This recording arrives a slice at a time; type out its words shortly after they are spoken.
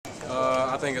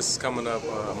think it's coming up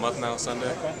a month now,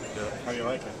 Sunday. Okay. Yeah. How do you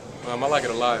like it? I like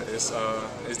it a lot. It's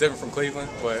different from Cleveland,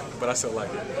 but I still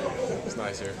like it. It's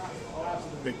nice here.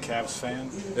 Big Cavs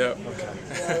fan? Yep. Okay. I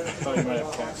thought you might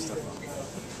have Cavs stuff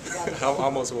on. I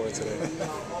almost wore it today.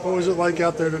 What was it like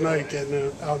out there tonight,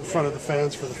 getting out in front of the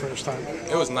fans for the first time?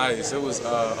 It was nice. It was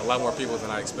a lot more people than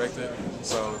I expected.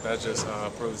 So that just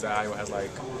proves that Iowa has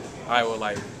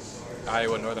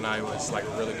Iowa, Northern Iowa is like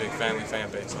a really big family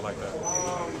fan base. I like that.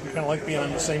 You kind of like being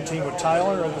on the same team with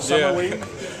Tyler in the summer league?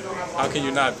 How can you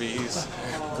not be? He's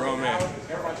a grown man.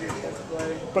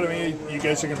 But I mean, you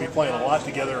guys are going to be playing a lot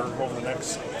together over the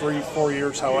next 3-4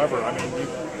 years. However, I mean,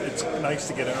 it's nice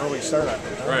to get an early start on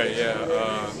it. Huh? Right?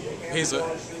 Yeah. He's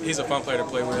a fun player to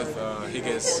play with. He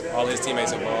gets all his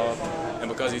teammates involved, and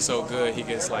because he's so good, he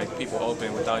gets like people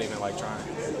open without even like trying.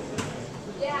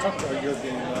 Talk about your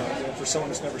game. For someone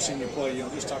that's never seen you play,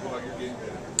 just talk about your game.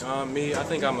 Me, I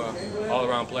think I'm an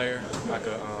all-around player. I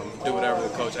could do whatever the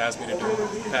coach asks me to do: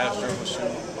 pass, dribble,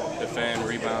 shoot, defend,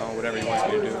 rebound, whatever he wants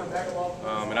me to do.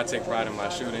 And I take pride in my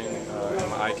shooting and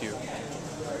my IQ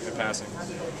and passing.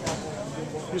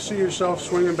 You see yourself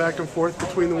swinging back and forth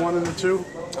between the 1 and the 2?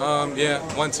 Yeah,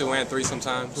 1, 2, and 3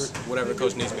 sometimes. Whatever the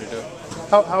coach needs me to do.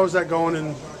 How is that going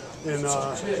in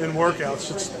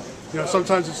workouts?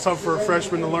 Sometimes it's tough for a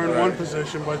freshman to learn one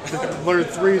position, but to learn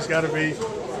 3's got to be,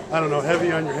 I don't know,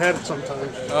 heavy on your head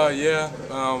sometimes. Yeah,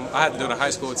 I had to do it in high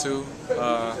school too. In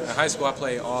high school, I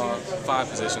played all 5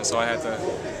 positions, so I had to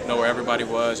know where everybody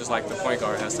was, just like the point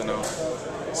guard has to know.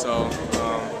 So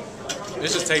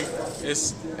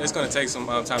it's going to take some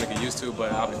time to get used to,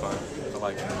 but I'll be fine. I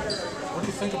like it. What do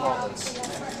you think about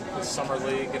this summer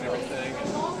league and everything?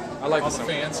 I like all the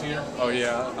fans here. Oh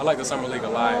yeah, I like the summer league a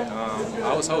lot.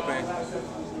 I was hoping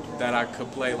that I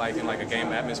could play like in like a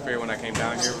game atmosphere when I came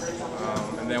down here,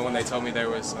 and then when they told me there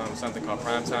was something called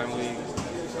primetime league,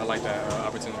 I like that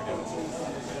opportunity.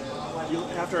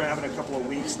 After having a couple of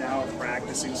weeks now of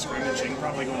practicing, scrimmaging,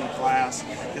 probably going to class,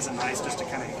 is it nice just to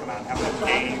kind of come out and have a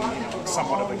game,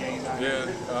 somewhat of a game?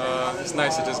 Yeah, it's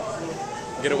nice to just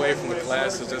get away from the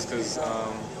classes just because,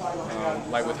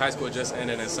 like with high school just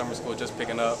ending and summer school just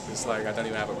picking up, it's like I don't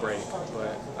even have a break.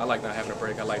 But I like not having a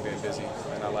break. I like being busy,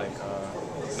 and I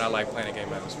like playing a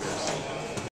game atmosphere.